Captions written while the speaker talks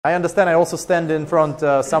I understand I also stand in front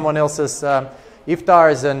someone else's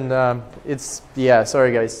iftars, and yeah,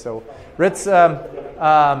 sorry guys. So let's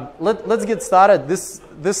get started.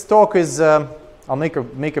 This talk is I'll make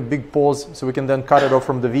a big pause so we can then cut it off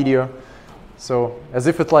from the video. So as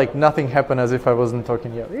if it's like nothing happened, as if I wasn't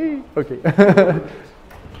talking yet. Okay.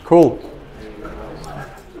 Cool.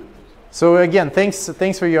 So again,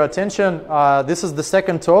 thanks for your attention. This is the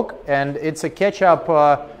second talk, and it's a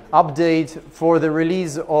catch-up update for the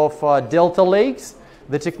release of Delta Lakes,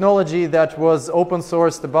 the technology that was open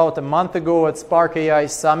sourced about a month ago at Spark AI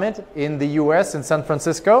Summit in the US in San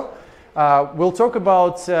Francisco. We'll talk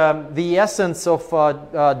about the essence of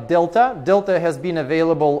Delta. Delta has been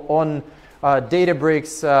available on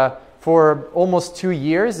Databricks for almost 2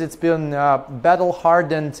 years. It's been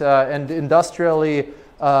battle-hardened and industrialized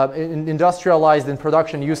in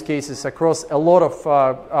production use cases across a lot of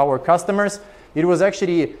our customers. It was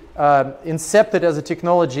actually incepted as a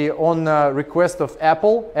technology on request of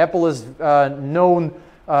Apple. Apple is known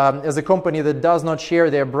as a company that does not share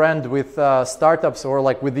their brand with startups or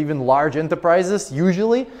like with even large enterprises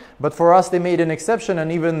usually. But for us, they made an exception and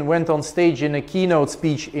even went on stage in a keynote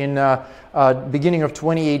speech in beginning of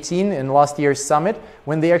 2018 in last year's summit,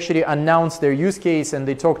 when they actually announced their use case and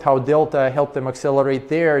they talked how Delta helped them accelerate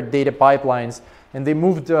their data pipelines. And they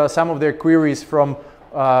moved some of their queries from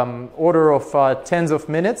order of tens of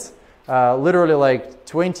minutes, literally like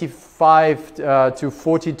 25 to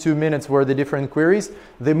 42 minutes were the different queries.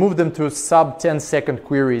 They moved them to sub 10-second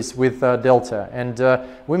queries with Delta. And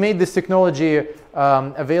we made this technology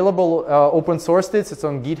available, open sourced it. It's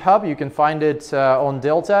on GitHub. You can find it on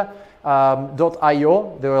delta.io,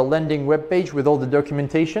 the landing webpage with all the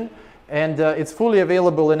documentation. And it's fully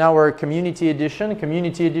available in our Community Edition.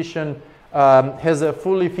 Community Edition has a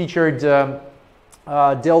fully featured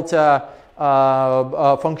Delta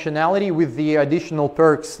functionality with the additional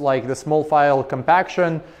perks like the small file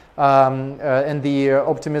compaction and the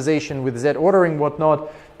optimization with Z ordering,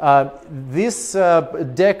 whatnot. This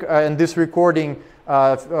deck and this recording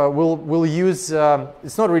will use,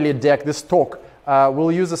 it's not really a deck, this talk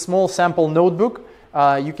will use a small sample notebook.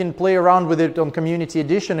 You can play around with it on Community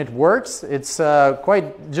Edition, it works. It's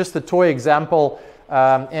quite just a toy example.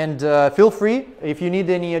 And feel free, if you need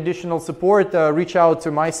any additional support, reach out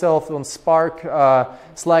to myself on Spark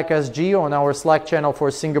 /SG on our Slack channel for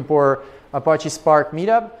Singapore Apache Spark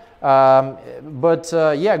meetup.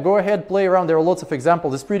 Yeah, go ahead, play around. There are lots of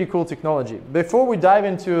examples. It's pretty cool technology. Before we dive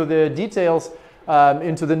into the details,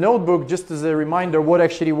 into the notebook, just as a reminder, what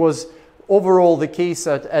actually was overall the case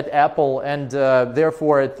at Apple and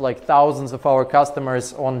therefore at like thousands of our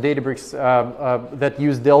customers on Databricks that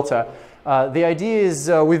use Delta. The idea is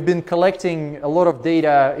we've been collecting a lot of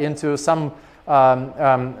data into some,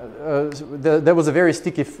 there was a very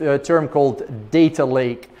sticky term called data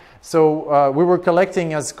lake. So we were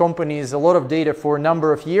collecting as companies a lot of data for a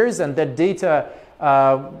number of years, and that data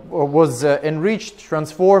was enriched,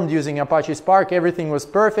 transformed using Apache Spark. Everything was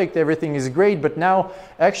perfect, everything is great, but now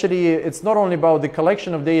actually it's not only about the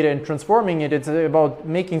collection of data and transforming it, it's about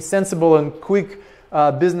making sensible and quick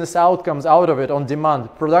business outcomes out of it on demand,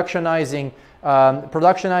 productionizing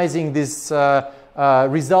these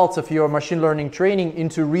results of your machine learning training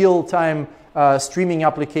into real-time streaming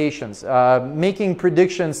applications, making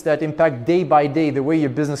predictions that impact day by day the way your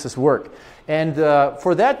businesses work. And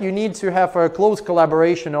for that, you need to have a close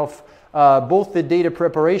collaboration of both the data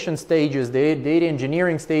preparation stages, the data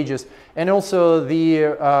engineering stages, and also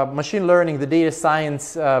the machine learning, the data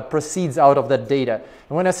science proceeds out of that data.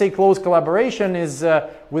 And when I say close collaboration is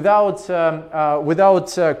without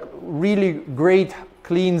really great,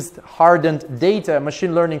 cleansed, hardened data,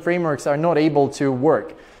 machine learning frameworks are not able to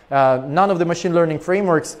work. None of the machine learning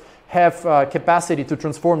frameworks have capacity to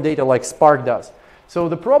transform data like Spark does. So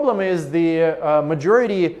the problem is the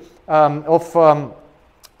majority of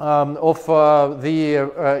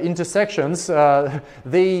the intersections,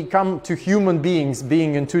 they come to human beings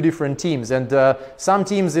being in two different teams. And some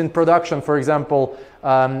teams in production, for example,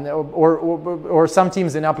 or some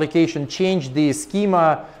teams in application change the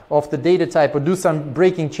schema of the data type or do some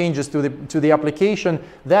breaking changes to the application.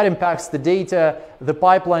 That impacts the data. The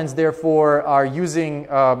pipelines, therefore, are using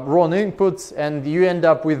wrong inputs, and you end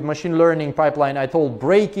up with machine learning pipeline, I told,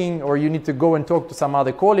 breaking, or you need to go and talk to some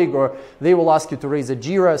other colleague, or they will ask you to raise a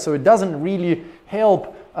Jira. So it doesn't really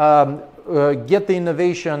help get the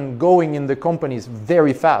innovation going in the companies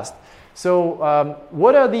very fast. So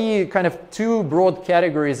what are the kind of two broad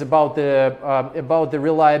categories about the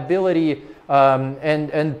reliability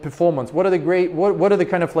and performance? What are the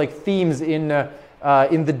kind of like themes in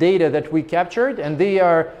in the data that we captured, and they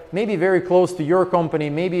are maybe very close to your company.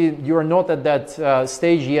 Maybe you're not at that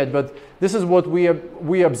stage yet, but this is what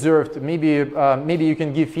we observed. Maybe maybe you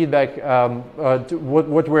can give feedback to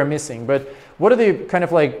what we're missing. But what are the kind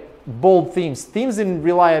of like bold themes? Themes in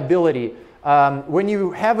reliability. When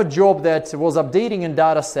you have a job that was updating a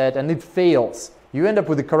data set and it fails, you end up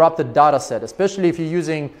with a corrupted data set, especially if you're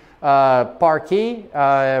using Parquet,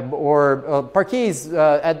 Parquet is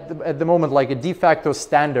at the moment like a de facto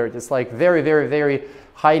standard. It's like very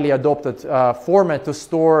highly adopted format to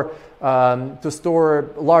store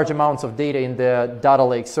large amounts of data in the data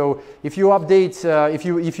lake. So if you update,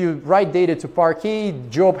 if you write data to Parquet,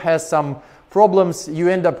 job has some problems, you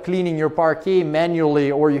end up cleaning your Parquet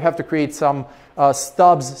manually, or you have to create some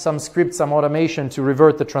stubs, some scripts, some automation to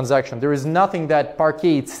revert the transaction. There is nothing that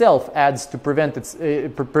Parquet itself adds to prevent this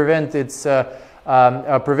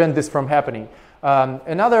from happening.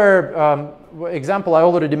 Another example I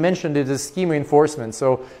already mentioned is schema enforcement.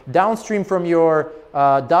 So downstream from your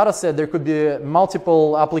data set, there could be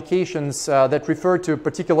multiple applications that refer to a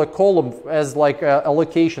particular column as like a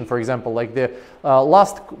location, for example, like the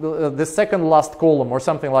second last column or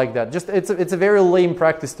something like that. Just it's a very lame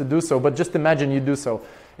practice to do so, but just imagine you do so.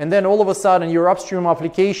 And then all of a sudden your upstream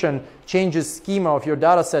application changes schema of your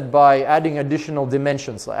data set by adding additional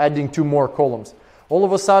dimensions, adding 2 more columns. All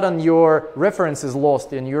of a sudden your reference is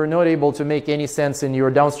lost and you're not able to make any sense in your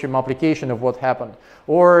downstream application of what happened.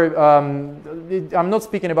 Or I'm not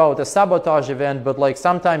speaking about a sabotage event, but like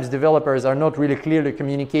sometimes developers are not really clearly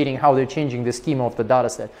communicating how they're changing the schema of the data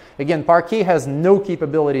set. Again, Parquet has no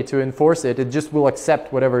capability to enforce it. It just will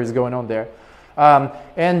accept whatever is going on there.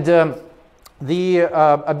 The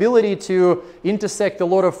ability to intersect a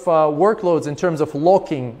lot of workloads in terms of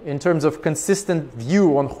locking, in terms of consistent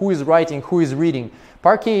view on who is writing, who is reading.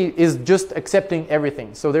 Parquet is just accepting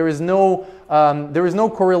everything. So there is no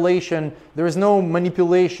correlation, there is no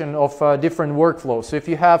manipulation of different workflows. So if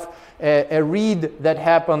you have a read that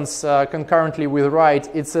happens concurrently with write,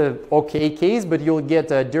 it's an okay case, but you'll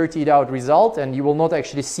get a dirtied out result and you will not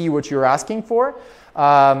actually see what you're asking for.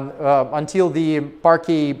 Until the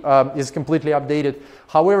Parquet is completely updated.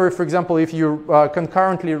 However, for example, if you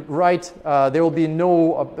concurrently write, there will be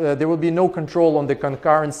no control on the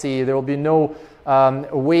concurrency. There will be no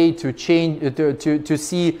way to change to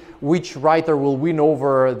see which writer will win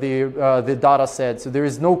over the data set. So there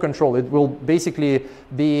is no control. It will basically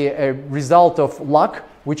be a result of luck,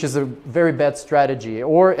 which is a very bad strategy,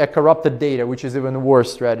 or a corrupted data, which is even a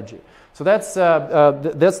worse strategy. So that's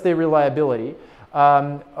the reliability.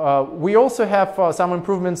 We also have some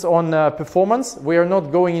improvements on performance. We are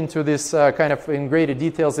not going into this kind of in greater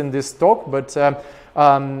details in this talk, but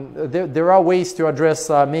there are ways to address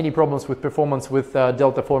many problems with performance with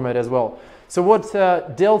Delta format as well. So what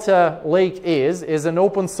Delta Lake is an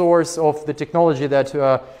open source of the technology that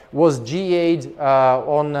was GA'd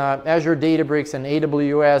on Azure Databricks and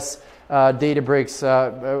AWS Databricks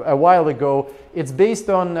a while ago. It's based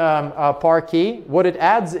on Parquet. What it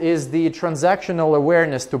adds is the transactional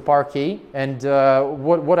awareness to Parquet. And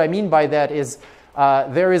what I mean by that is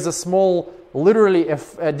there is a small, literally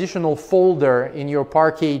additional folder in your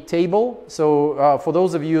Parquet table. So for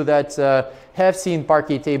those of you that have seen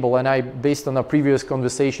Parquet table, and based on our previous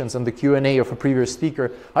conversations and the Q&A of a previous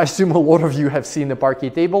speaker, I assume a lot of you have seen the Parquet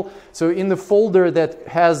table. So in the folder that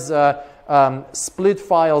has split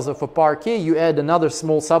files of a Parquet, you add another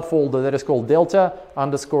small subfolder that is called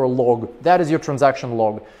delta_log. That is your transaction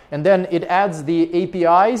log. And then it adds the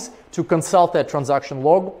APIs to consult that transaction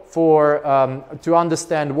log to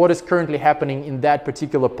understand what is currently happening in that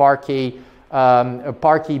particular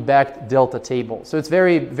Parquet-backed Delta table. So it's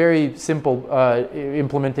very simple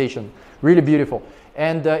implementation, really beautiful.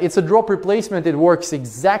 And it's a drop replacement. It works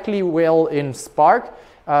exactly well in Spark.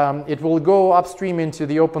 It will go upstream into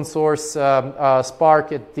the open source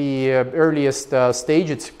Spark at the earliest stage.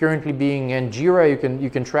 It's currently being in Jira. You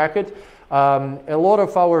can track it. A lot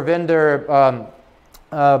of our vendor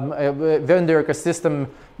ecosystem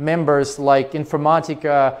members like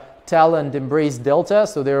Informatica, Talent embrace Delta,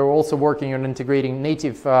 so they're also working on integrating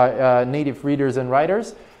native readers and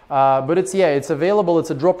writers. But it's available.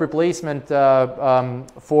 It's a drop replacement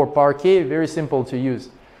for Parquet. Very simple to use.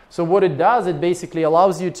 So what it does, it basically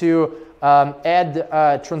allows you to add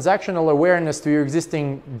transactional awareness to your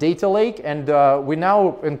existing data lake, and we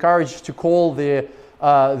now encourage to call the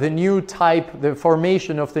new type, the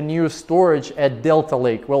formation of the new storage at Delta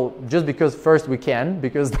Lake. Well, just because first we can,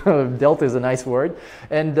 because Delta is a nice word,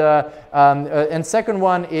 and second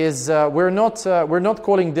one is we're not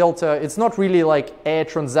calling Delta. It's not really like a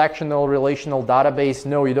transactional relational database.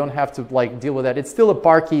 No, you don't have to like deal with that. It's still a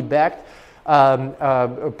Parquet backed.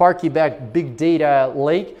 Parquet-backed big data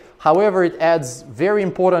lake. However, it adds very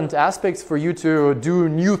important aspects for you to do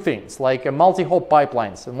new things, like multi-hop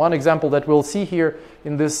pipelines. And one example that we'll see here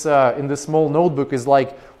in this small notebook is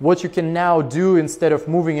like what you can now do instead of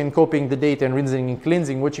moving and copying the data and rinsing and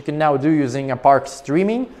cleansing, what you can now do using a Park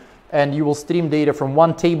streaming, and you will stream data from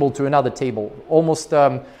one table to another table, almost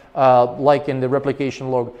like in the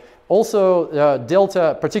replication log. Also,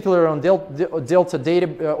 Delta, particularly on Delta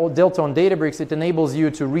on Databricks, it enables you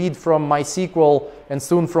to read from MySQL and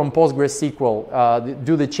soon from PostgreSQL.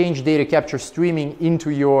 Do the change data capture streaming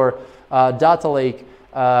into your data lake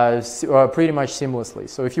pretty much seamlessly.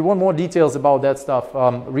 So if you want more details about that stuff,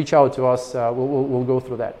 reach out to us. We'll go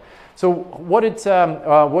through that. So what it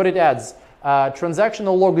adds,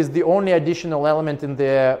 transactional log is the only additional element in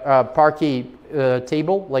the Parquet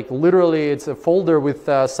table. Like literally, it's a folder with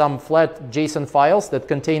some flat JSON files that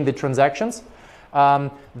contain the transactions.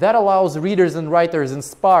 That allows readers and writers in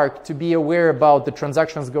Spark to be aware about the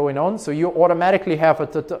transactions going on. So you automatically have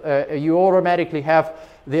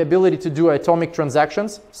the ability to do atomic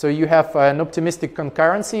transactions. So you have an optimistic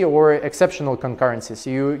concurrency or exceptional concurrency. So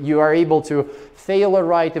you are able to fail a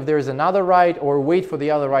write if there is another write, or wait for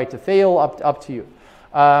the other write to fail. Up to you.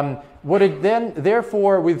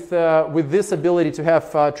 Therefore, with this ability to have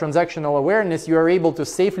transactional awareness, you are able to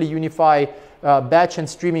safely unify batch and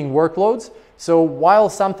streaming workloads. So while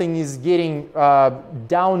something is getting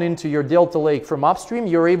down into your Delta Lake from upstream,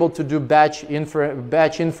 you're able to do batch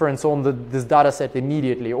inference on this data set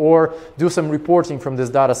immediately, or do some reporting from this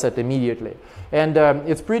data set immediately. And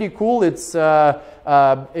it's pretty cool. It's the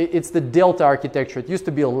Delta architecture. It used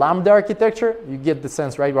to be a Lambda architecture. You get the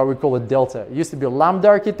sense, right, why we call it Delta. It used to be a Lambda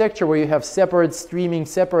architecture where you have separate streaming,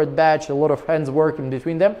 separate batch, a lot of hands working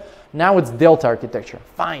between them. Now it's Delta architecture.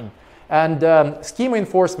 Fine. And schema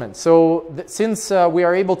enforcement. So since we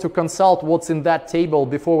are able to consult what's in that table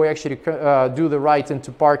before we actually do the write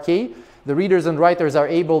into Parquet, the readers and writers are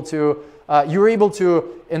able to, you're able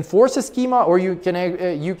to enforce a schema, or you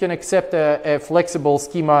can accept a flexible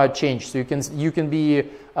schema change. So you can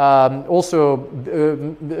also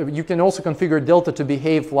configure Delta to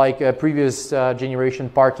behave like a previous generation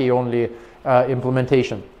Parquet only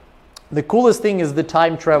implementation. The coolest thing is the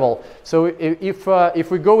time travel. So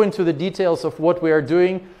if we go into the details of what we are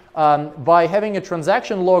doing, by having a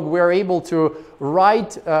transaction log, we are able to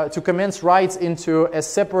commence writes into a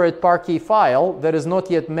separate Parquet file that is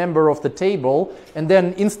not yet member of the table, and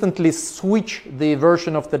then instantly switch the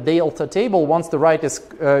version of the Delta table once the write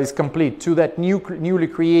is complete to that newly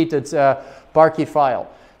created Parquet file.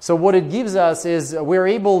 So what it gives us is we're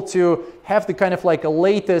able to have the kind of like a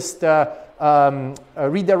latest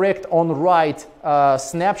redirect on write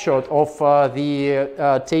snapshot of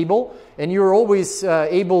the table, and you're always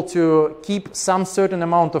able to keep some certain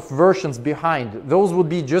amount of versions behind. Those would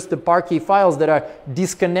be just the Parquet files that are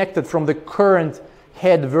disconnected from the current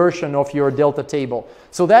head version of your Delta table.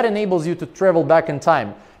 So that enables you to travel back in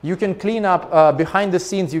time. You can clean up behind the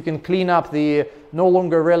scenes. You can clean up the no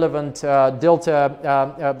longer relevant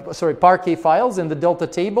Parquet files in the Delta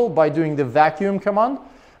table by doing the vacuum command.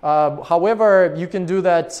 However, you can do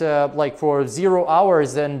that like for 0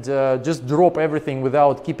 hours and just drop everything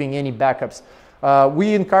without keeping any backups.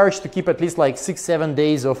 We encourage to keep at least like 6-7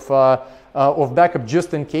 days of backup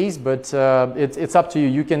just in case, but it's up to you.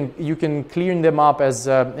 You can clean them up as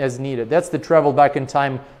needed. That's the travel back in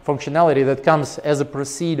time functionality that comes as a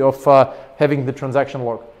proceed of having the transaction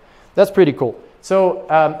log. That's pretty cool. So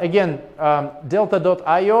again,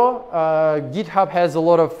 delta.io, GitHub has a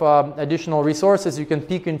lot of additional resources. You can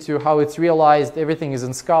peek into how it's realized. Everything is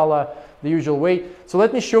in Scala, the usual way. So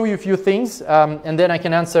let me show you a few things, and then I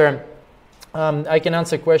can answer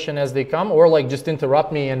questions as they come, or like just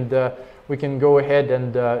interrupt me and we can go ahead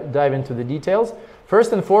and dive into the details.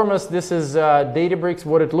 First and foremost, this is Databricks,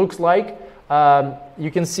 what it looks like. You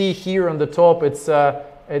can see here on the top, it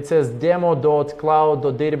says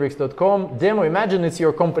demo.cloud.databricks.com. Demo, imagine it's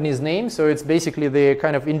your company's name. So it's basically the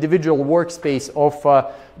kind of individual workspace of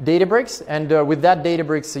Databricks. And with that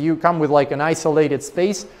Databricks, you come with like an isolated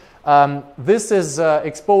space. This is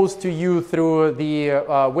exposed to you through the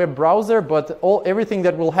web browser, but everything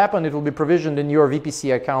that will happen, it will be provisioned in your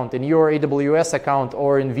VPC account, in your AWS account,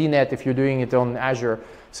 or in VNet if you're doing it on Azure.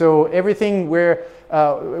 So everything we're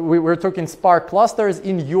talking Spark clusters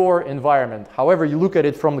in your environment. However, you look at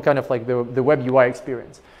it from kind of like the web UI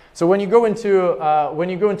experience. So when you go into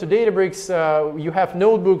Databricks, you have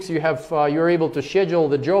notebooks. You're able to schedule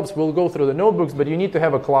the jobs. We'll go through the notebooks, but you need to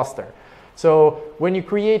have a cluster. So when you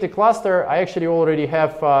create a cluster, I actually already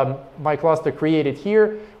have my cluster created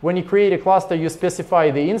here. When you create a cluster, you specify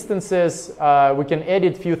the instances. We can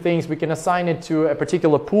edit few things. We can assign it to a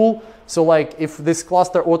particular pool. So like if this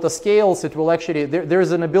cluster auto scales, it will actually,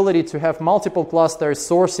 there's an ability to have multiple clusters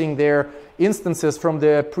sourcing their instances from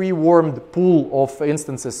the pre-warmed pool of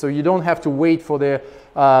instances. So you don't have to wait for the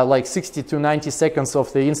like 60 to 90 seconds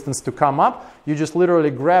of the instance to come up. You just literally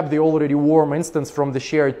grab the already warm instance from the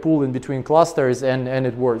shared pool in between clusters, and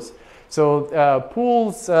it works. So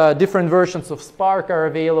pools, different versions of Spark are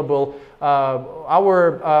available.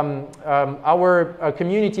 Our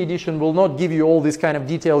Community Edition will not give you all this kind of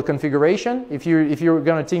detailed configuration. If you're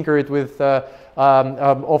going to tinker it with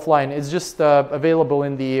offline, it's just available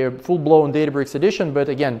in the full-blown Databricks edition. But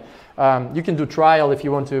again, you can do trial if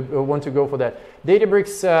you want to go for that.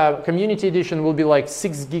 Databricks Community Edition will be like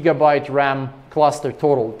 6 GB RAM cluster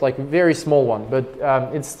total, like a very small one, but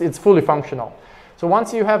it's fully functional. So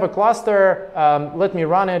once you have a cluster, let me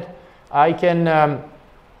run it. I can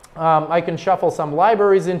shuffle some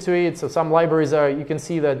libraries into it. So some libraries are, you can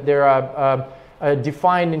see that they are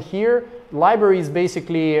defined in here. Library is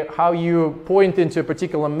basically how you point into a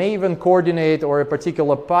particular Maven coordinate or a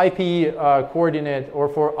particular PyP coordinate, or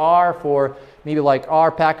for R, for maybe like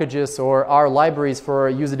R packages or R libraries for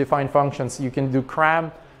user-defined functions. You can do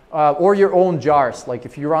cram. Or your own jars, like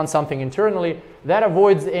if you run something internally, that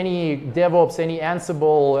avoids any DevOps, any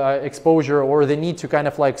Ansible exposure, or the need to kind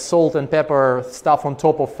of like salt and pepper stuff on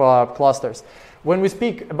top of clusters. When we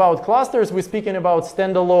speak about clusters, we're speaking about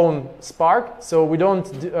standalone Spark. So we don't,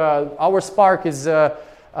 our Spark is a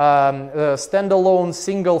standalone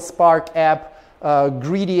single Spark app,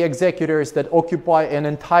 greedy executors that occupy an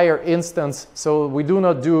entire instance. So we do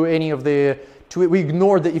not do any of the, we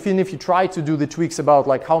ignore the, even if you try to do the tweaks about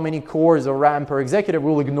like how many cores or RAM per executive,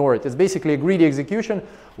 we'll ignore it. It's basically a greedy execution.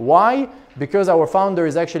 Why? Because our founder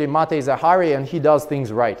is actually Matej Zahari, and he does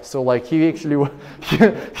things right. So like he actually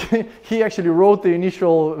wrote the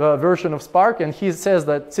initial version of Spark, and he says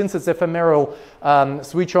that since it's ephemeral,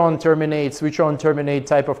 switch on, terminate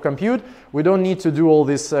type of compute, we don't need to do all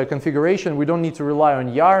this configuration. We don't need to rely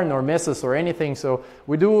on Yarn or Messes or anything. So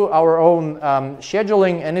we do our own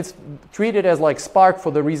scheduling, and it's treated as like Spark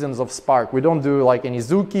for the reasons of Spark. We don't do like any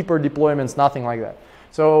Zookeeper deployments, nothing like that.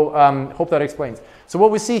 So hope that explains. So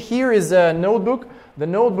what we see here is a notebook. The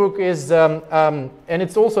notebook is, and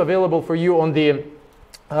it's also available for you on the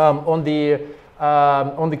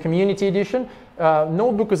Community Edition.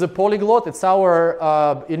 Notebook is a polyglot. It's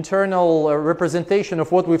our internal representation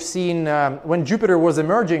of what we've seen when Jupyter was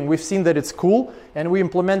emerging. We've seen that it's cool, and we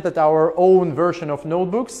implemented our own version of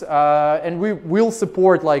notebooks, and we will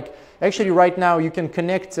support like. Actually, right now you can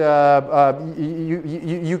connect,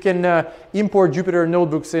 you can import Jupyter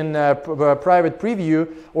notebooks in private preview,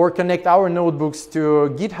 or connect our notebooks to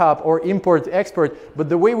GitHub, or import export. But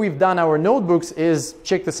the way we've done our notebooks is,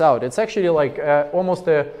 check this out. It's actually like almost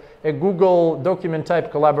a Google document type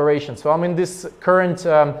collaboration. So I'm in this current,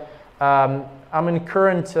 cell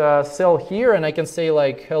here, and I can say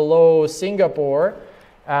like, hello Singapore,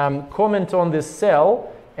 comment on this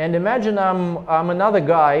cell, and imagine I'm another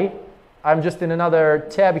guy. I'm just in another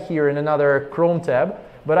tab here, in another Chrome tab,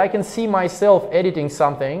 but I can see myself editing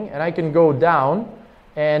something, and I can go down,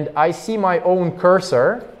 and I see my own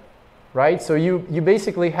cursor, right? So you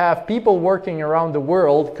basically have people working around the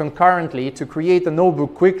world concurrently to create a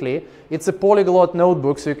notebook quickly. It's a polyglot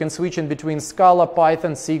notebook, so you can switch in between Scala,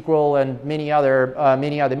 Python, SQL, and many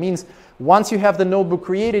other means. Once you have the notebook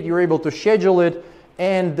created, you're able to schedule it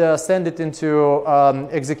and send it into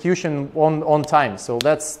execution on time. So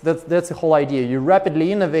that's the whole idea. You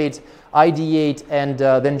rapidly innovate, ideate, and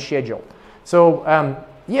then schedule. So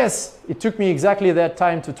yes, it took me exactly that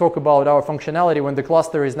time to talk about our functionality when the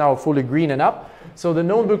cluster is now fully green and up. So the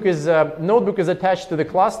notebook is attached to the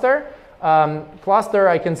cluster.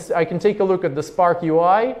 I can take a look at the Spark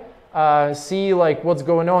UI. See like what's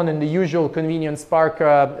going on in the usual convenient Spark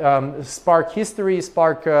Spark history,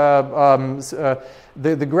 Spark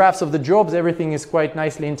the graphs of the jobs. Everything is quite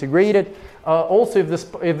nicely integrated. Also,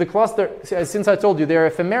 if the cluster, since I told you they're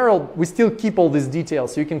ephemeral, we still keep all these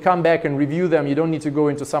details, so you can come back and review them. You don't need to go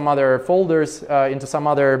into some other folders, into some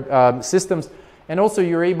other systems. And also,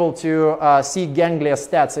 you're able to see Ganglia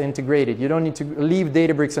stats integrated. You don't need to leave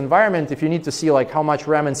Databricks environment if you need to see like how much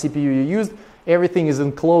RAM and CPU you used. Everything is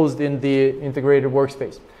enclosed in the integrated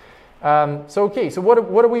workspace. So what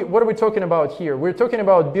are we talking about here? We're talking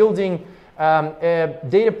about building a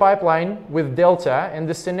data pipeline with Delta, and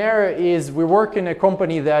the scenario is we work in a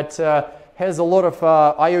company that has a lot of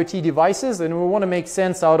IoT devices, and we want to make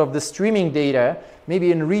sense out of the streaming data,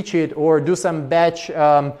 maybe enrich it or do some batch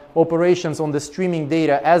operations on the streaming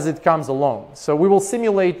data as it comes along. So we will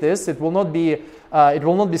simulate this. It will not be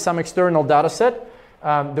some external data set.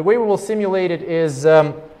 The way we will simulate it is,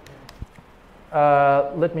 let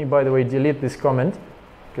me, by the way, delete this comment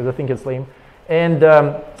because I think it's lame. And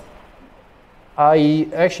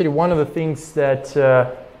one of the things that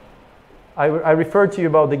I referred to you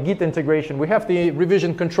about the Git integration. We have the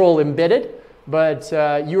revision control embedded, but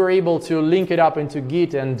you are able to link it up into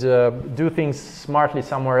Git and do things smartly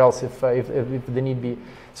somewhere else if the need be.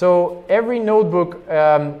 So every notebook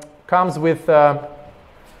comes with,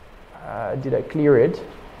 did I clear it?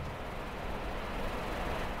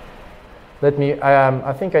 Let me,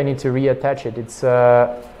 I think I need to reattach it.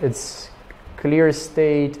 It's clear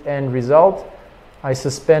state and result. I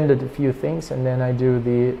suspended a few things, and then I do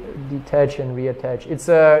the detach and reattach. It's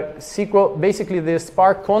a SQL. Basically, the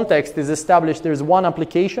Spark context is established. There's one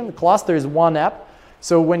application. The cluster is one app.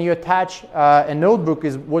 So when you attach a notebook,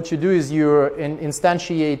 what you do is you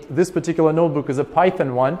instantiate this particular notebook as a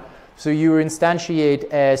Python one. So you instantiate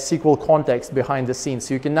a SQL context behind the scenes.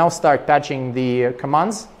 So you can now start patching the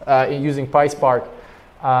commands using PySpark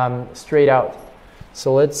straight out.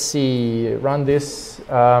 So let's see. Run this.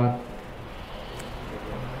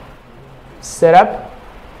 Setup.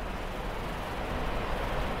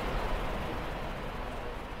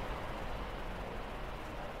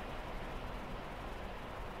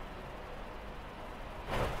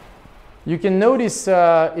 You can notice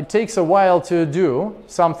it takes a while to do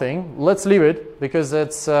something. Let's leave it because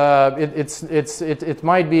it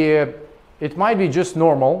might be just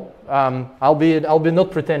normal. I'll be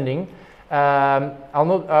not pretending.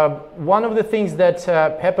 One of the things that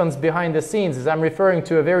happens behind the scenes is I'm referring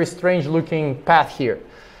to a very strange looking path here.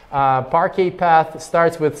 Parquet path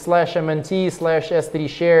starts with /mnt/s3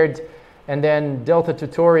 shared and then delta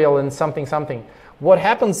tutorial and something. What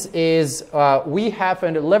happens is we have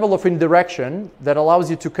a level of indirection that allows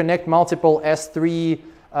you to connect multiple S3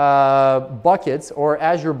 buckets or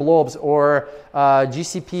Azure blobs or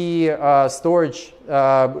GCP storage,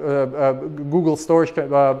 Google storage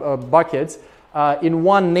buckets in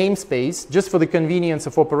one namespace just for the convenience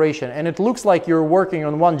of operation. And it looks like you're working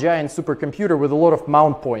on one giant supercomputer with a lot of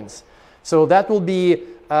mount points. So that will be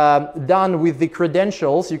done with the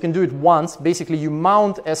credentials. You can do it once. Basically, you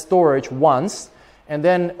mount a storage once. And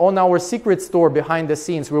then on our secret store behind the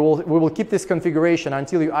scenes, we will keep this configuration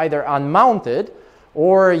until you either unmount it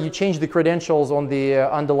or you change the credentials on the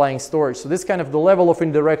underlying storage. So this is kind of the level of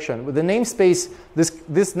indirection. With the namespace,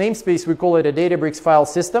 this namespace, we call it a Databricks file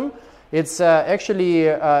system. It's actually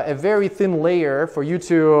a very thin layer for you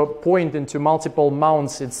to point into multiple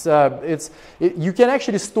mounts. You can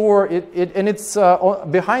actually store it and it's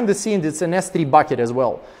behind the scenes, it's an S3 bucket as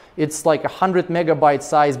well. It's like 100 megabyte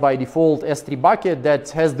size by default S3 bucket that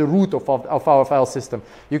has the root of our file system.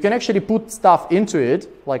 You can actually put stuff into it,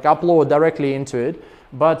 like upload directly into it.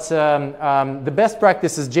 But the best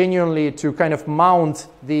practice is genuinely to kind of mount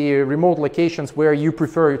the remote locations where you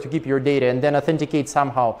prefer to keep your data and then authenticate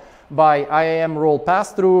somehow by IAM role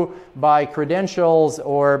pass-through, by credentials,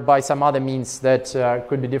 or by some other means that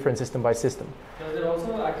could be different system by system. Does it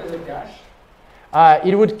also act as a cache?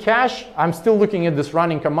 It would cache. I'm still looking at this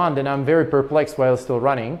running command, and I'm very perplexed while it's still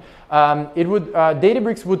running.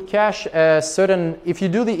 Databricks would cache a certain, if you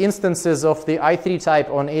do the instances of the i3 type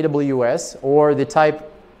on AWS or the type,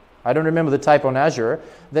 I don't remember the type on Azure,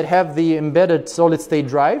 that have the embedded solid state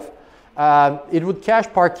drive, it would cache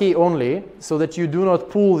Parquet only so that you do not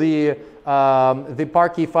pull the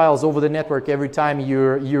Parquet files over the network every time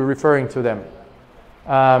you're referring to them.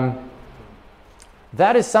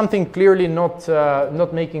 That is something clearly not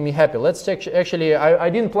making me happy. Let's check. Actually, I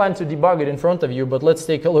didn't plan to debug it in front of you, but let's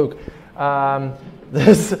take a look.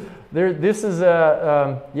 This is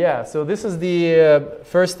yeah. So this is the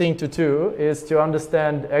first thing to do is to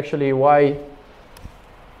understand actually why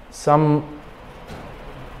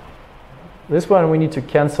this one we need to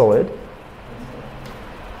cancel it.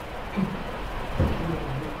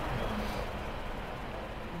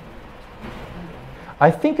 I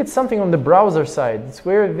think it's something on the browser side. It's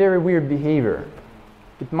very weird behavior.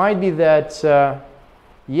 It might be that,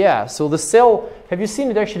 yeah, so the cell, have you seen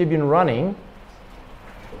it actually been running?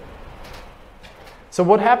 So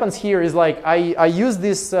what happens here is like I use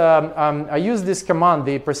this command,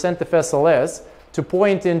 the %fsls, to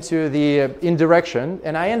point into the indirection,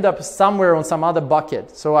 and I end up somewhere on some other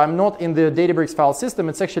bucket. So I'm not in the Databricks file system.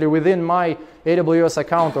 It's actually within my AWS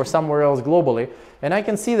account or somewhere else globally. And I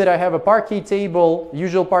can see that I have a Parquet table,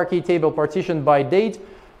 usual Parquet table partitioned by date.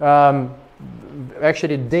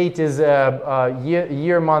 actually date is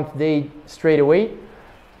year, month, date straight away.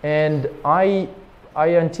 And I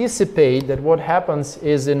anticipate that what happens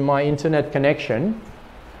is in my internet connection,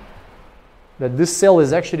 that this cell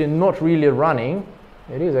is actually not really running.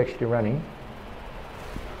 It is actually running.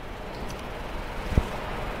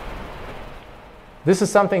 This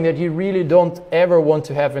is something that you really don't ever want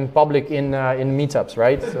to have in public in meetups,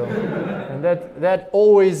 right? So, and that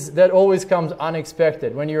always comes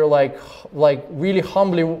unexpected when you're like really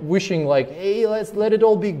humbly wishing like, hey, let's let it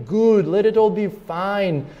all be good, let it all be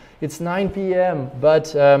fine. It's 9 p.m.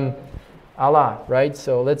 But Allah, right?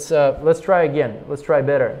 So let's try again. Let's try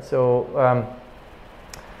better. So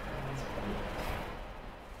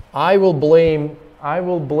I will blame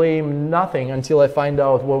nothing until I find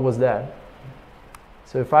out what was that.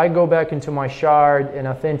 So if I go back into my shard and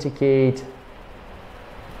authenticate,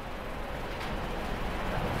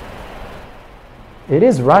 it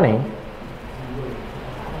is running.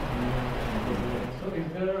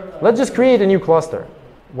 Let's just create a new cluster.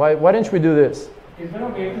 Why don't we do this? Is there a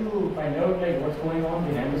way to find out like what's going on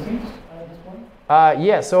behind the scenes at this point?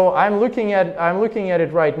 Yeah. So I'm looking at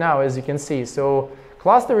it right now, as you can see. So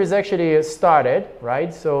cluster is actually started,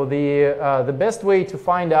 right? So the best way to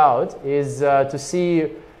find out is to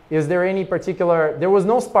see, is there any particular, there was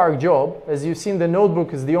no Spark job. As you've seen, the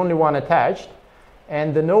notebook is the only one attached.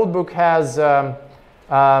 And the notebook has the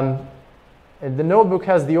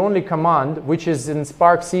only command, which is in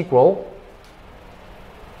Spark SQL.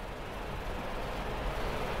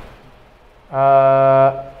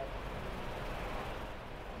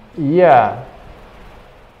 Yeah.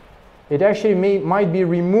 It actually might be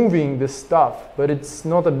removing the stuff, but it's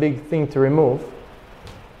not a big thing to remove.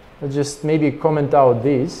 Let's just maybe comment out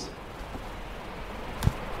this.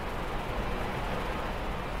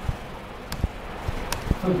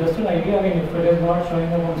 So just an idea, I mean, if it is not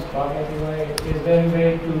showing up on Spark API, is there a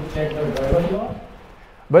way to check the driver log?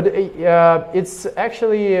 But it's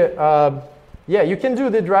actually, yeah, you can do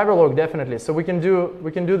the driver log definitely. So we can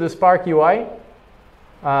do the Spark UI.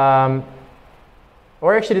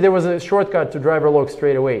 Or actually, there was a shortcut to driver log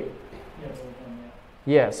straight away.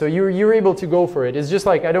 Yeah, so you're able to go for it. It's just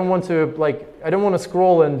like I don't want to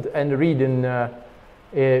scroll and read in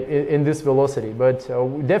this velocity. But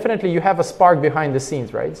definitely, you have a Spark behind the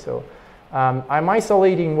scenes, right? So I'm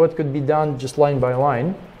isolating what could be done just line by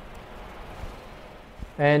line,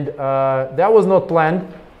 and that was not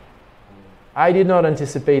planned. I did not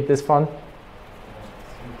anticipate this fun.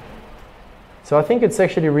 So I think it's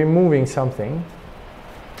actually removing something.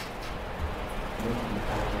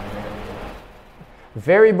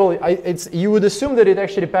 Variable, you would assume that it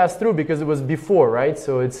actually passed through because it was before, right?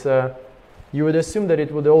 So it's you would assume that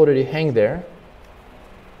it would already hang there.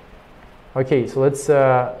 Okay, so let's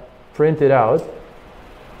print it out.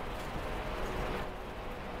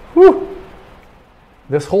 Whew.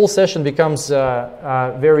 This whole session becomes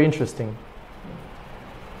very interesting.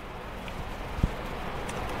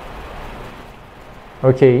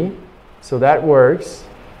 Okay, so that works,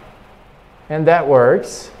 and that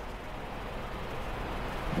works.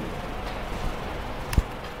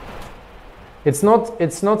 It's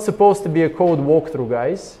not supposed to be a code walkthrough,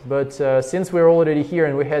 guys, but since we're already here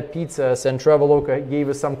and we had pizzas and Traveloka gave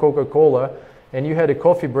us some Coca-Cola and you had a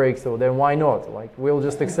coffee break, so then why not? Like, we'll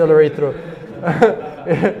just accelerate through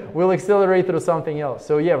we'll accelerate through something else.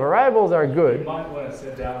 So yeah, variables are good. You might want to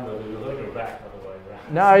sit down with a little back otherwise.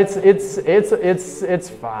 No, it's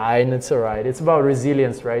fine. It's all right. It's about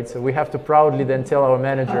resilience, right? So we have to proudly then tell our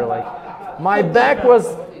manager, like, my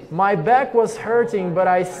back was hurting, but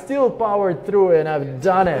I still powered through and I've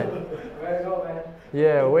done it. Way to go, man.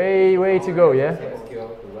 Yeah, way to go, yeah?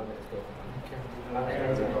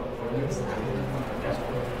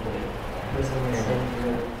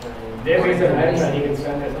 This an Iron Man, he can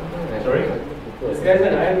stand it. Sorry? This guy's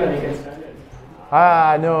an Iron Man, he can stand it.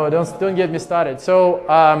 Ah, no, don't get me started. So,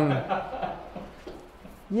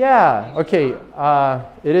 yeah, okay.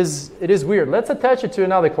 It is weird. Let's attach it to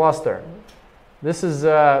another cluster. This is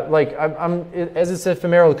like, as it's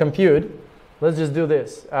ephemeral compute, let's just do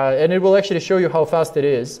this. And it will actually show you how fast it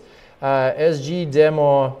is. SG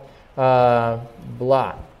demo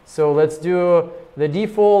blah. So let's do the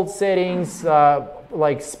default settings,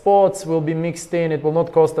 like spots will be mixed in. It will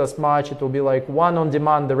not cost us much. It will be like one on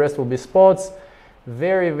demand, the rest will be spots.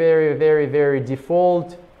 Very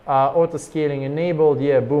default. Auto scaling enabled.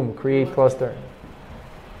 Yeah, boom, create cluster.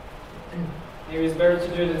 Maybe it's better to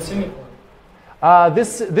do it in Singapore.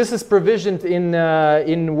 This is provisioned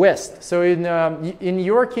in West. So in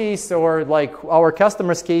your case, or like our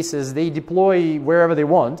customers' cases, they deploy wherever they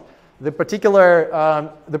want. the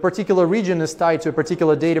particular region is tied to a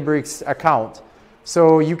particular Databricks account.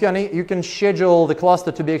 So you can schedule the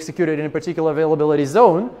cluster to be executed in a particular availability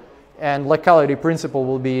zone, and locality principle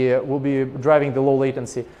will be driving the low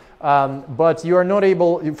latency. But you are not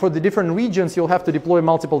able, for the different regions, you'll have to deploy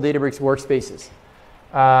multiple Databricks workspaces.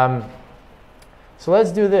 So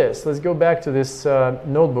let's do this. Let's go back to this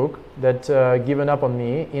notebook that given up on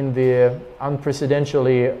me in the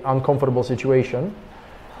unprecedentedly uncomfortable situation.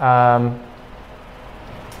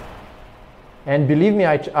 And believe me,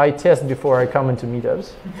 I test before I come into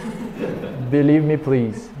meetups. Believe me,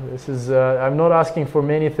 please. This is, I'm not asking for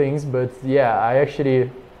many things, but yeah, I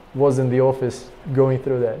actually was in the office going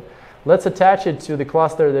through that. Let's attach it to the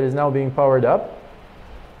cluster that is now being powered up.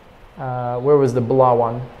 Where was the blah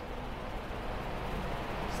one?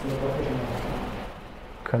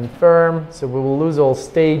 Confirm. So we will lose all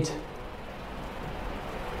state.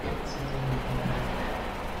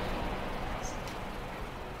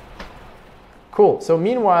 Cool. So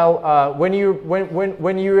meanwhile, when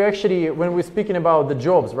we're speaking about the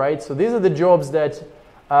jobs, right? So these are the jobs that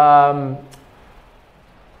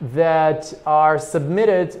that are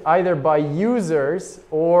submitted either by users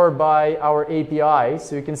or by our API.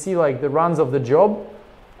 So you can see like the runs of the job.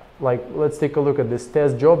 Like, let's take a look at this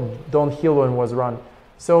test job. Don't heal when was run.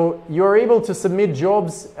 So you're able to submit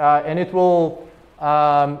jobs, and it will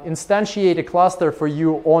instantiate a cluster for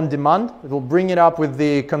you on demand. It will bring it up with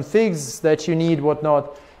the configs that you need,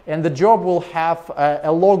 whatnot. And the job will have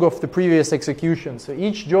a log of the previous execution. So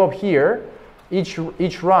each job here,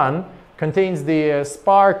 each run, contains the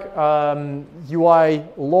Spark UI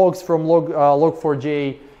logs from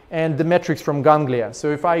log4j and the metrics from Ganglia.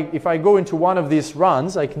 So if I go into one of these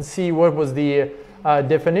runs, I can see what was the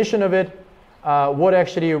definition of it, what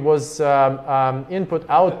actually was input,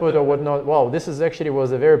 output, or whatnot. Wow, this is actually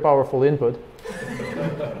was a very powerful input.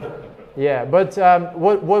 Yeah, but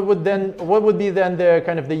what would be then the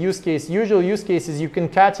kind of the use case? Usual use case is you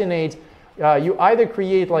concatenate. You either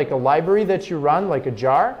create like a library that you run, like a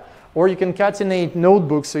jar, or you concatenate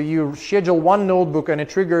notebooks. So you schedule one notebook and it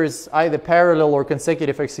triggers either parallel or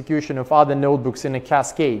consecutive execution of other notebooks in a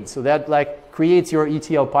cascade. So that like creates your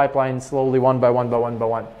ETL pipeline slowly one by one by one by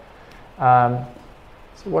one.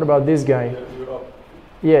 So what about this guy?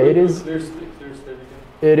 Yeah, it is.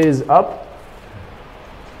 It is up.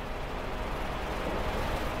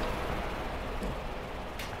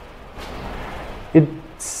 It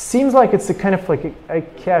seems like it's a kind of like a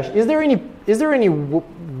cache. Is there any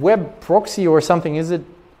web proxy or something?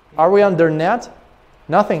 Are we under net?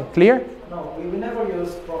 Nothing. Clear? No, we never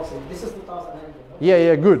use proxy. This is 2019. No?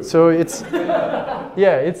 Yeah, good. So it's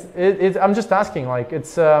yeah, it's I'm just asking. Like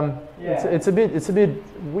it's a bit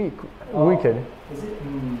weak, wicked. Is it?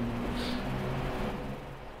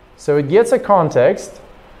 So it gets a context,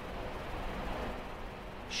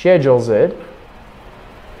 schedules it.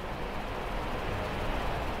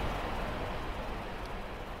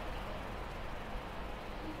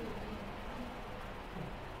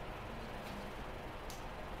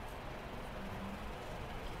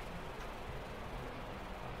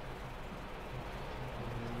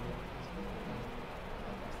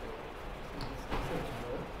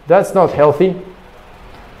 That's not healthy.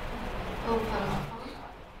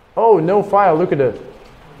 Oh, no file. Look at it.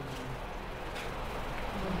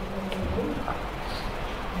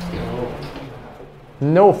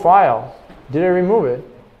 No file. Did I remove it?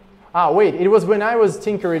 Ah, wait. It was when I was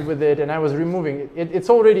tinkering with it and I was removing it. It's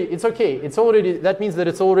okay. It's already, that means that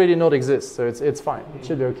it's already not exist. So it's fine. It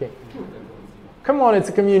should be okay. Come on, it's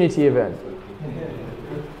a community event.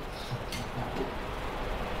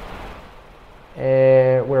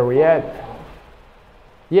 Where are we at?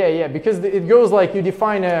 Yeah, because it goes like you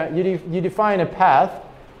define a path.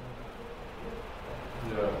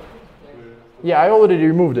 Yeah, I already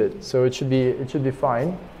removed it, so it should be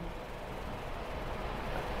fine.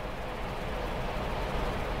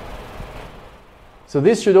 So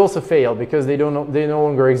this should also fail because they no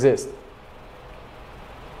longer exist.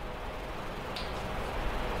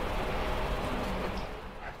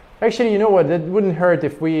 Actually, you know what? That wouldn't hurt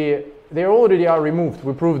if they already are removed.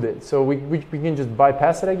 We proved it. So we can just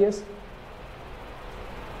bypass it, I guess.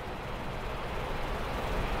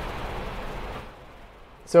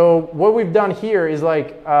 So what we've done here is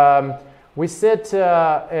like we set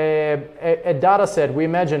a data set. We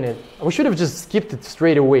imagine it. We should have just skipped it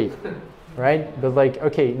straight away, right? But like,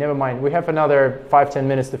 okay, never mind. We have another 5-10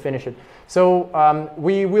 minutes to finish it. So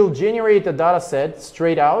we will generate a data set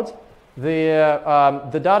straight out.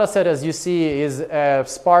 The data set, as you see, is a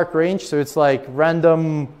Spark range, so it's like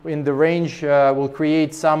random in the range. Will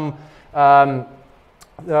create some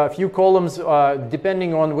few columns,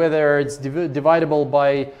 depending on whether it's divisible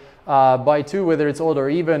by 2, whether it's odd or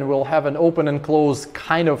even. We'll have an open and close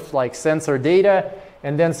kind of like sensor data,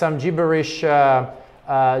 and then some gibberish date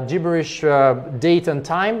and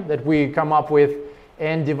time that we come up with,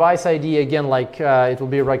 and device ID again, like it will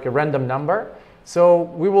be like a random number. So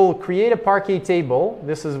we will create a Parquet table.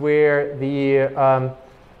 This is where the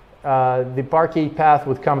Parquet path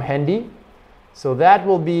would come handy. So that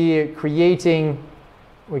will be creating.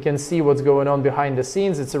 We can see what's going on behind the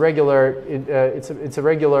scenes. It's a regular, it's a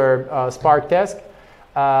regular Spark task.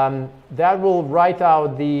 That will write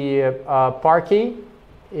out the Parquet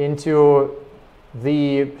into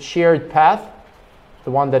the shared path,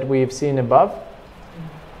 the one that we've seen above.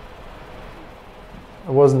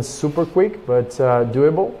 It wasn't super quick, but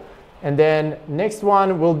doable. And then next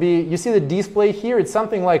one will be, you see the display here, it's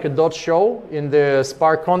something like a .show in the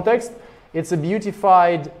Spark context. It's a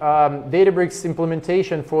beautified Databricks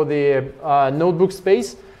implementation for the notebook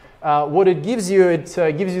space. What it gives you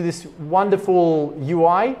this wonderful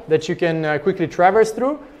UI that you can quickly traverse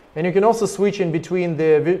through. And you can also switch in between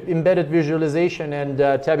the embedded visualization and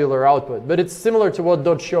tabular output. But it's similar to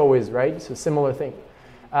what .show is, right? It's a similar thing.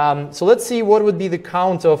 So let's see what would be the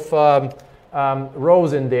count of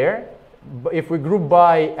rows in there if we group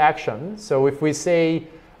by action. So if we say,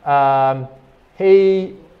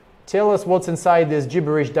 hey, tell us what's inside this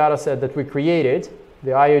gibberish data set that we created,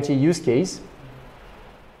 the IoT use case.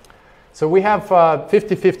 So we have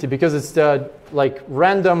 50-50 because it's like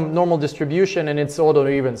random normal distribution and it's odd or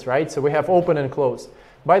evens, right? So we have open and closed.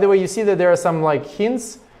 By the way, you see that there are some like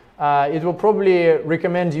hints. It will probably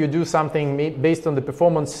recommend you do something based on the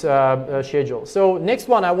performance schedule. So next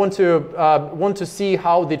one, I want to see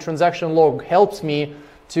how the transaction log helps me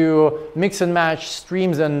to mix and match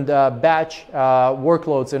streams and batch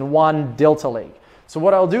workloads in one Delta lake. So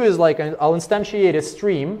what I'll do is like I'll instantiate a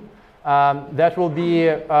stream that will be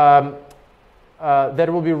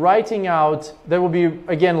writing out, that will be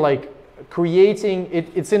again like creating it.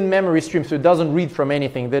 It's in memory stream, so it doesn't read from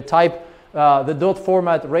anything. The type, the dot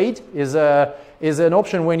format rate is an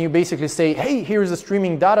option when you basically say, hey, here's a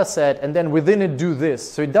streaming data set, and then within it do this.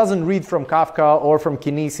 So it doesn't read from Kafka or from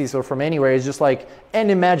Kinesis or from anywhere. It's just like an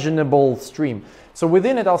imaginable stream. So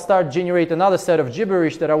within it, I'll start generate another set of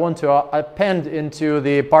gibberish that I want to append into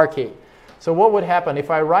the Parquet. So what would happen if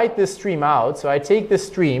I write this stream out? So I take this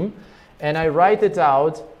stream and I write it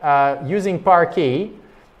out using Parquet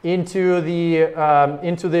into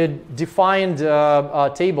the defined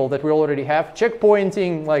table that we already have,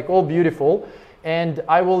 checkpointing like all beautiful. And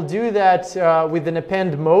I will do that with an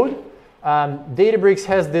append mode. Databricks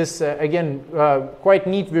has this, again, quite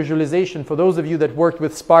neat visualization for those of you that worked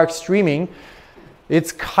with Spark streaming.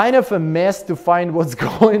 It's kind of a mess to find what's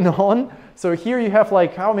going on. So here you have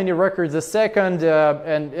like how many records a second,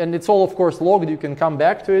 and it's all, of course, logged. You can come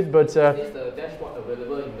back to it, but... Is the dashboard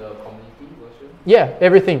available in the community version? Yeah,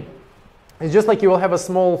 everything. It's just like you will have a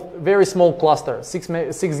small, very small cluster, 6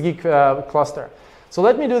 gig cluster. So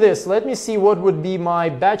let me do this. Let me see what would be my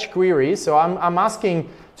batch query. So I'm asking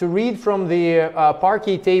to read from the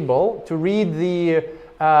Parquet table, to read the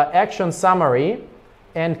action summary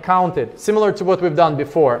and count it, similar to what we've done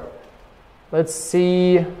before. Let's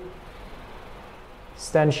see.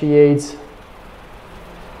 Instantiate.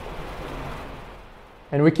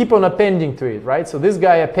 And we keep on appending to it, right? So this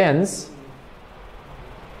guy appends.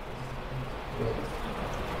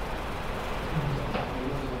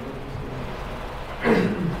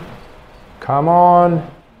 Come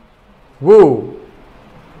on. Woo.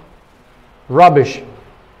 Rubbish.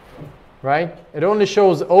 Right? It only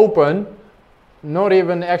shows open, not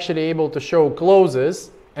even actually able to show closes,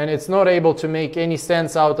 and it's not able to make any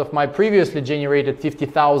sense out of my previously generated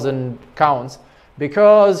 50,000 counts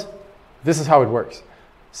because this is how it works.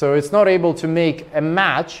 So it's not able to make a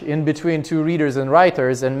match in between two readers and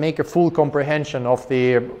writers and make a full comprehension of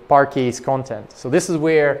the Parquet's content. So this is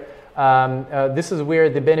where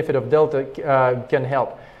the benefit of Delta can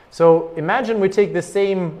help. So imagine we take the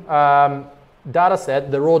same data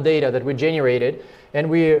set, the raw data that we generated, and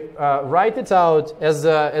we write it out as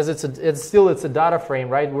it's a data frame,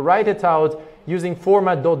 right? We write it out using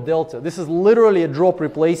format.delta. This is literally a drop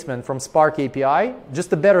replacement from Spark API,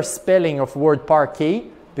 just a better spelling of word Parquet,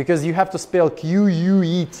 because you have to spell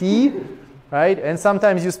Q-U-E-T, right? And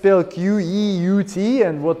sometimes you spell Q-E-U-T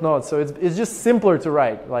and whatnot. So it's just simpler to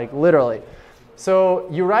write, like literally. So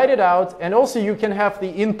you write it out, and also you can have the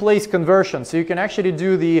in-place conversion. So you can actually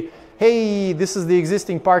do the, hey, this is the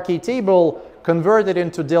existing Parquet table, convert it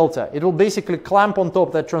into Delta. It will basically clamp on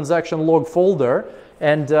top that transaction log folder,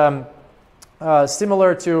 and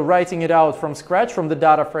similar to writing it out from scratch from the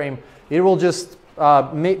data frame, it will just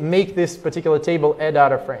make this particular table a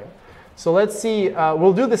data frame. So let's see,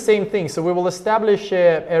 we'll do the same thing. So we will establish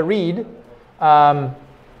a read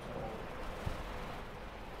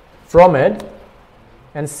from it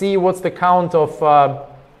and see what's the count of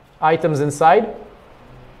items inside.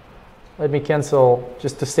 Let me cancel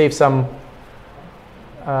just to save some,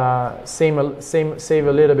 save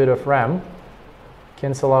a little bit of RAM.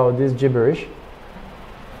 Cancel out this gibberish.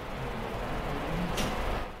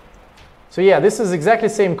 So yeah, this is exactly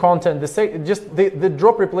the same content, just the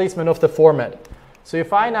drop replacement of the format. So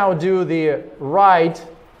if I now do the write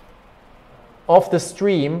of the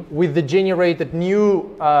stream with the generated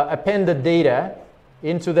new appended data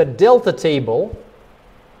into the Delta table,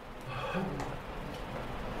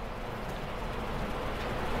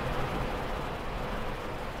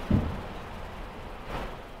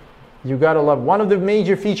 you gotta love. One of the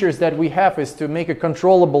major features that we have is to make a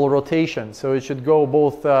controllable rotation. So it should go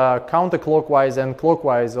both counterclockwise and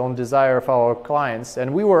clockwise on desire of our clients.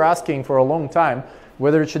 And we were asking for a long time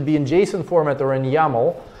whether it should be in JSON format or in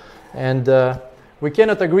YAML. And we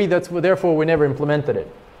cannot agree, therefore we never implemented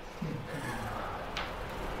it.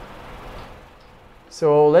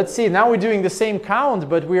 So let's see, now we're doing the same count,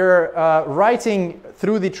 but we're writing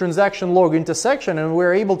through the transaction log intersection, and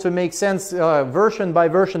we're able to make sense version by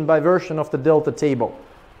version by version of the Delta table.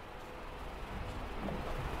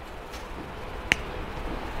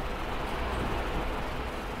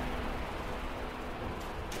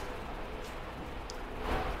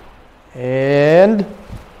 And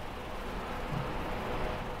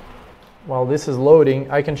while this is loading,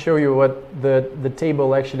 I can show you what the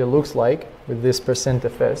table actually looks like with this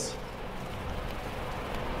 %fs.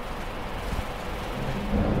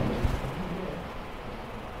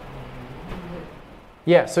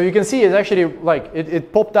 Yeah, so you can see it's actually like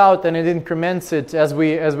it popped out and it increments it as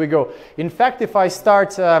we go. In fact, if I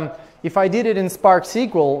start, if I did it in Spark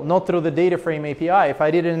SQL, not through the data frame API, if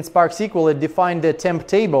I did it in Spark SQL, it defined the temp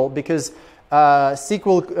table because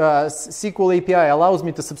SQL API allows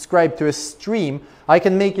me to subscribe to a stream. I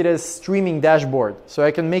can make it a streaming dashboard. So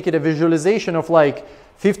I can make it a visualization of like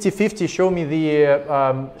 50-50,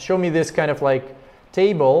 show me this kind of like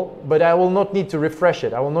table, but I will not need to refresh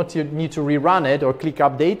it. I will not need to rerun it or click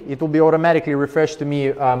update. It will be automatically refreshed to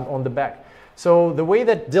me on the back. So the way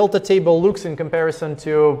that Delta table looks in comparison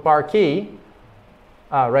to Parquet,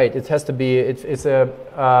 right, it has to be, it's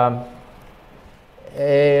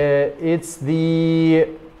the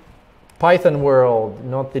Python world,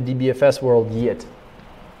 not the DBFS world yet.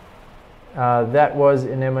 That was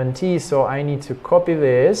in MNT, so I need to copy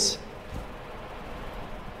this.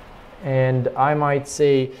 And I might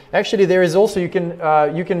say, actually, there is also you can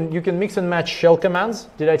mix and match shell commands.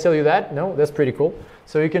 Did I tell you that? No, that's pretty cool.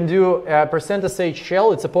 So you can do %sh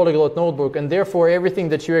shell. It's a polyglot notebook, and therefore everything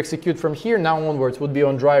that you execute from here now onwards would be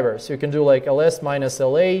on driver. So you can do like ls minus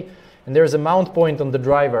la, and there's a mount point on the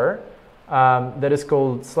driver that is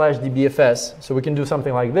called /dbfs. So we can do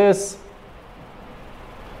something like this.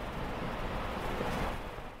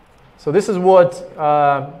 So this is what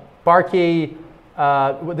Parquet.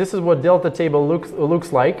 This is what Delta table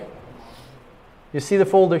looks like. You see the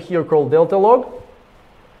folder here called Delta log,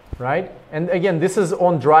 right? And again, this is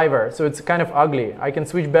on driver, so it's kind of ugly. I can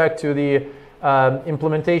switch back to the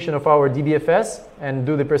implementation of our DBFS and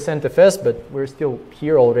do the %fs, but we're still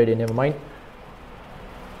here already, never mind.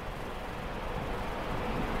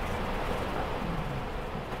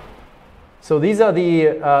 So these are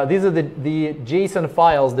the JSON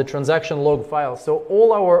files, the transaction log files. So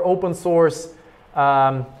all our open source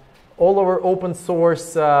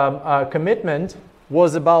commitment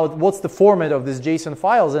was about what's the format of these JSON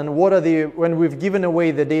files and what are when we've given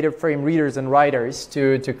away the data frame readers and writers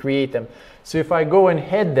to create them. So if I go and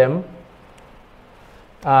head them,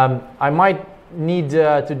 I might need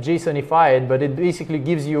to JSONify it, but it basically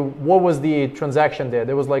gives you what was the transaction there.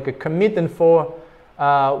 There was like a commit info,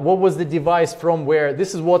 what was the device from where.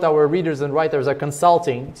 This is what our readers and writers are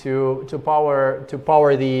consulting to power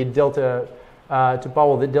the Delta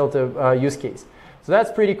use case. So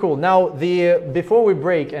that's pretty cool. Now, before we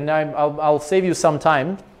break, and I'll save you some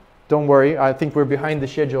time. Don't worry, I think we're behind the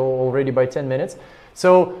schedule already by 10 minutes.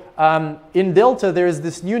 So in Delta, there is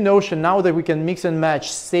this new notion now that we can mix and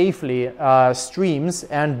match safely streams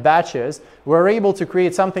and batches. We're able to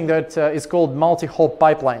create something that is called multi-hop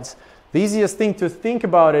pipelines. The easiest thing to think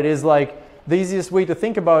about it is like, the easiest way to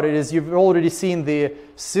think about it is you've already seen the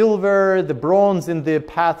silver, the bronze in the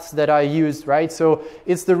paths that I used, right? So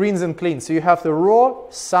it's the rinse and clean. So you have the raw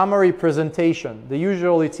summary presentation, the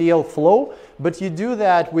usual ETL flow, but you do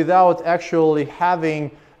that without actually having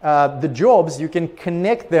the jobs. You can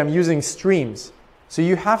connect them using streams. So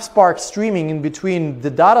you have Spark streaming in between the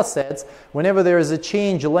data sets. Whenever there is a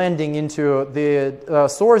change landing into the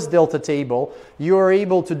source Delta table, you are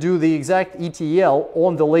able to do the exact ETL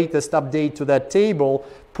on the latest update to that table,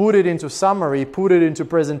 put it into summary, put it into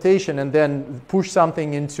presentation, and then push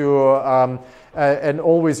something into an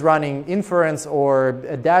always running inference or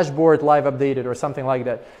a dashboard live updated or something like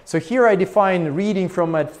that. So here I define reading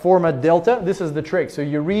from a format Delta. This is the trick. So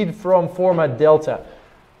you read from format Delta.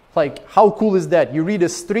 Like, how cool is that? You read a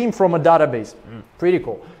stream from a database. Pretty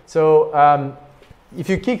cool. So if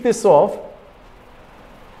you kick this off,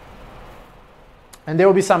 and there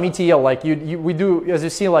will be some ETL, like we do, as you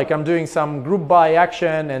see, like I'm doing some group by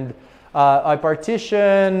action, and I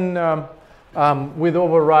partition with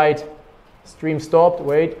override. Stream stopped.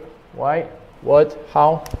 Wait, why? What?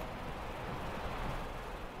 How?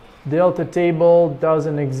 Delta table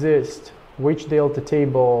doesn't exist. Which Delta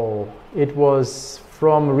table? It was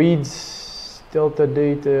from reads Delta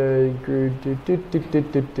data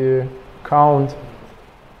count.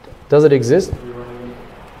 Does it exist?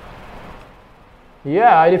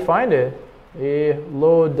 Yeah, I defined it. A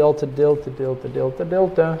load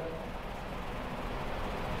delta.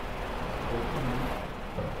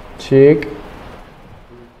 Check.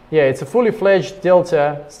 Yeah, it's a fully fledged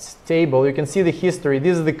Delta table. You can see the history.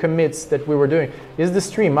 These are the commits that we were doing. Is the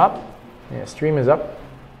stream up? Yeah, stream is up.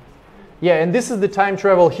 Yeah, and this is the time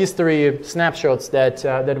travel history snapshots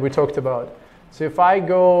that we talked about. So if I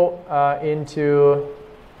go into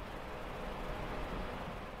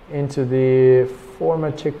the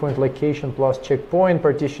format checkpoint location plus checkpoint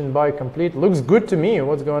partition by complete, looks good to me.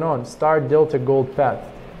 What's going on? Start Delta gold path.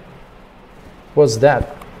 What's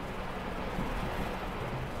that?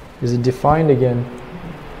 Is it defined again?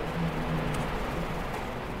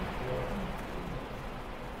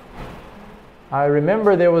 I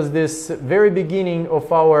remember there was this very beginning of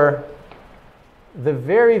our, the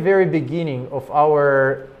very beginning of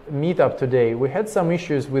our meetup today. We had some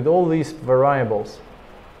issues with all these variables.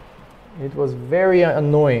 It was very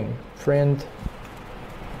annoying. Print.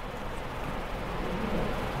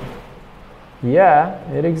 Yeah,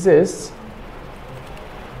 it exists.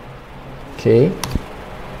 Okay.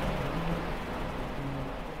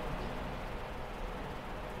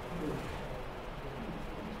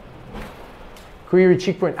 Query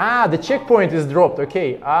checkpoint. Ah, the checkpoint is dropped.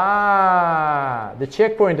 Okay. Ah, the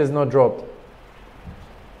checkpoint is not dropped.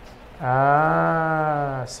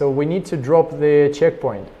 Ah, so we need to drop the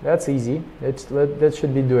checkpoint. That's easy. That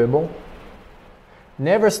should be doable.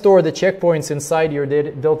 Never store the checkpoints inside your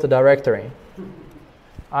Delta directory.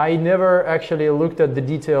 I never actually looked at the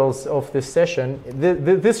details of this session.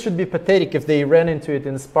 This should be pathetic if they ran into it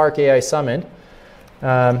in Spark AI Summit.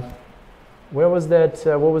 Where was that?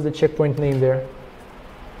 What was the checkpoint name there?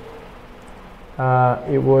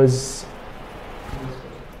 It was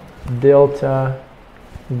Delta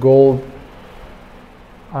gold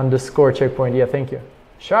underscore checkpoint. Yeah, thank you.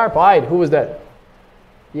 Sharp-eyed. Who was that?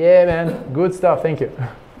 Yeah, man. Good stuff. Thank you.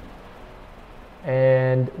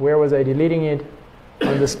 And where was I deleting it?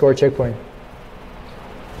 Underscore checkpoint.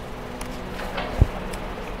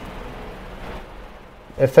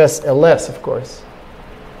 FSLS, of course.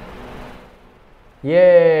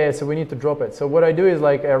 Yeah, so we need to drop it. So what I do is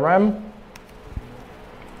like RM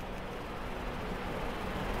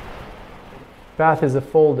path is a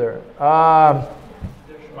folder.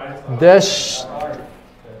 Dash.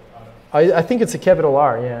 I think it's a capital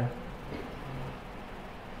R, yeah.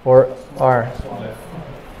 Or R.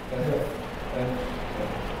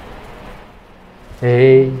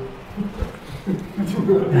 Hey.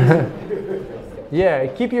 Yeah,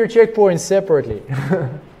 keep your checkpoints separately.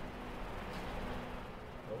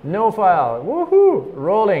 No file. Woohoo!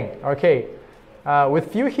 Rolling. Okay.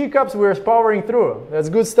 With few hiccups, we're powering through. That's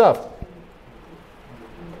good stuff.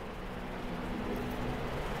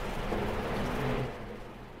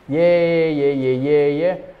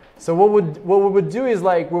 Yeah. So what we would do is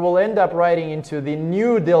like we will end up writing into the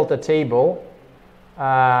new Delta table,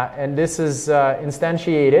 and this is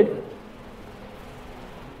instantiated.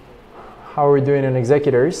 How are we doing in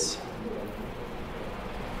executors?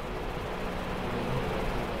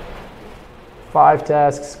 5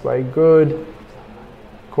 tasks, quite good,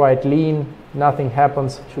 quite lean, nothing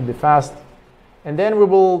happens, should be fast. And then we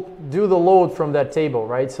will do the load from that table,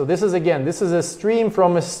 right? So this is, again, this is a stream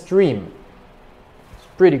from a stream. It's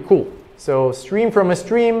pretty cool. So stream from a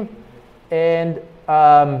stream, and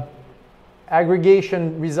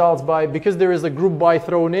aggregation results by, because there is a group by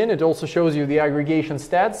thrown in, it also shows you the aggregation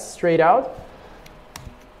stats straight out.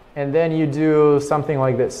 And then you do something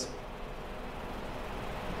like this.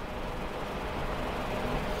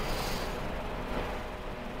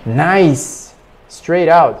 Nice. straight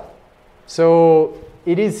out. So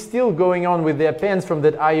it is still going on with the appends from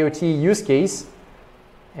that IoT use case,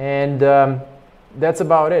 and that's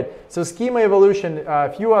about it. So schema evolution,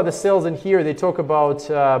 a few other cells in here, they talk about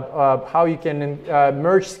how you can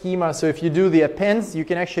merge schema. So if you do the appends, you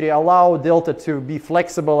can actually allow Delta to be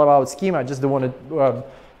flexible about schema. I just don't want to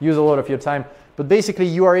use a lot of your time. But basically,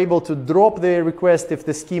 you are able to drop the request if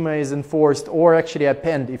the schema is enforced, or actually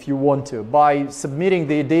append if you want to, by submitting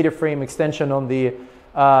the data frame extension on the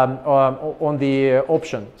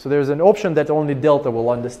option. So there's an option that only Delta will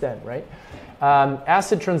understand, right?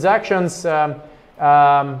 ACID transactions,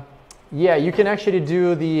 yeah, you can actually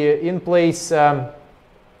do the in-place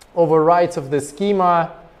overrides of the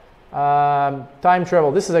schema. Time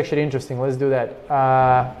travel, this is actually interesting. Let's do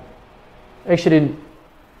that. Actually,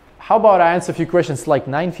 how about I answer a few questions like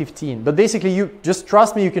 9:15? But basically, you just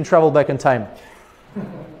trust me, you can travel back in time.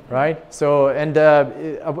 Right? So, and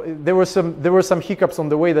there were some hiccups on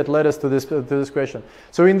the way that led us to this question.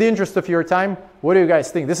 So in the interest of your time, what do you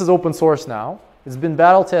guys think? This is open source now. It's been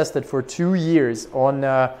battle tested for 2 years on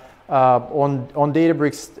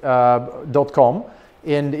Databricks.com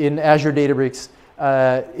in Azure Databricks.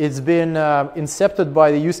 It's been incepted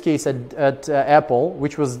by the use case at Apple,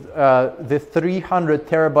 which was the 300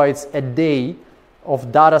 terabytes a day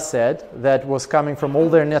of data set that was coming from all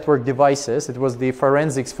their network devices. It was the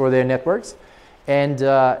forensics for their networks, and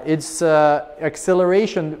its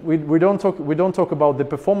acceleration. We don't talk about the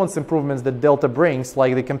performance improvements that Delta brings,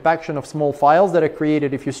 like the compaction of small files that are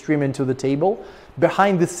created if you stream into the table.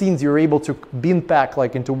 Behind the scenes, you're able to bin pack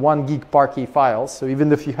like into 1 gig Parquet files. So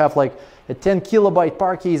even if you have like a 10 kilobyte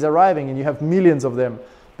Parquet is arriving and you have millions of them,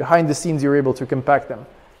 behind the scenes you're able to compact them.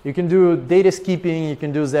 You can do data skipping, you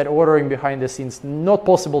can do Z ordering behind the scenes. Not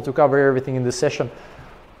possible to cover everything in this session.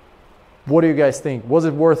 What do you guys think? Was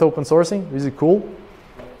it worth open sourcing? Is it cool?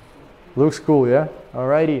 Looks cool, yeah?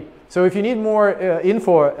 Alrighty. So if you need more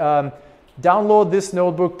info, download this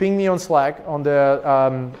notebook, ping me on Slack, on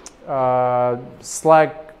the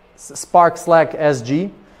Spark Slack SG.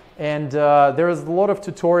 And there's a lot of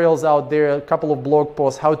tutorials out there, a couple of blog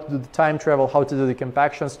posts, how to do the time travel, how to do the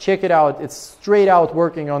compactions. Check it out. It's straight out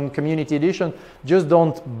working on Community Edition. Just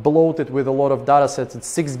don't bloat it with a lot of data sets. It's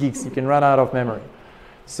 6 gigs. You can run out of memory.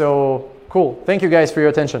 So cool. Thank you guys for your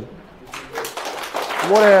attention.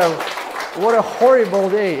 What a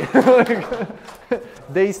horrible day.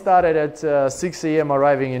 They started at 6 a.m.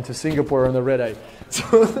 arriving into Singapore on the red eye.